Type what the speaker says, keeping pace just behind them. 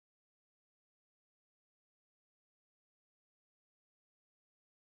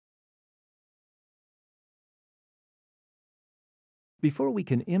Before we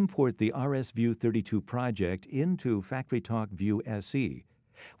can import the RSView32 project into FactoryTalk View SE,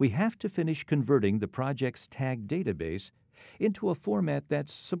 we have to finish converting the project's tag database into a format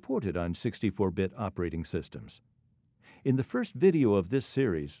that's supported on 64-bit operating systems. In the first video of this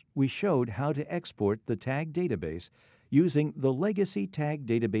series, we showed how to export the tag database using the legacy tag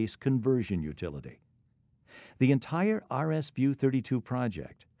database conversion utility. The entire RSView32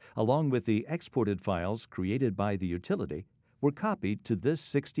 project, along with the exported files created by the utility, were copied to this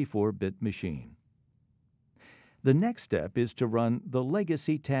 64-bit machine. The next step is to run the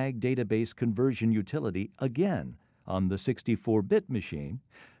legacy tag database conversion utility again on the 64-bit machine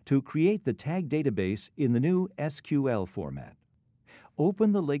to create the tag database in the new SQL format.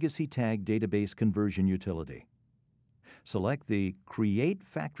 Open the legacy tag database conversion utility. Select the Create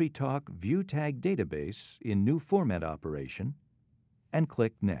FactoryTalk View Tag Database in New Format operation and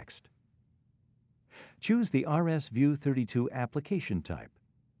click Next. Choose the RSView32 application type.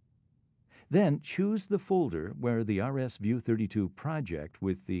 Then choose the folder where the RSView32 project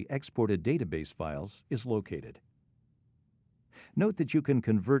with the exported database files is located. Note that you can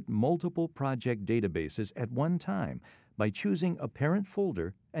convert multiple project databases at one time by choosing a parent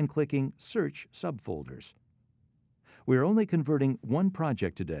folder and clicking Search Subfolders. We're only converting one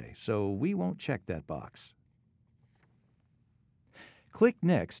project today, so we won't check that box. Click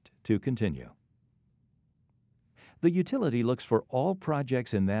Next to continue. The utility looks for all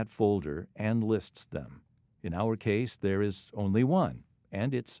projects in that folder and lists them. In our case, there is only one,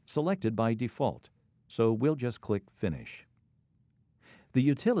 and it's selected by default, so we'll just click Finish. The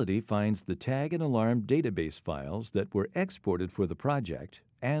utility finds the tag and alarm database files that were exported for the project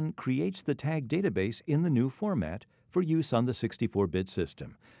and creates the tag database in the new format for use on the 64-bit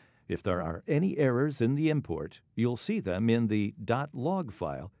system. If there are any errors in the import, you'll see them in the .log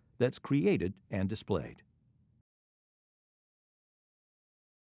file that's created and displayed.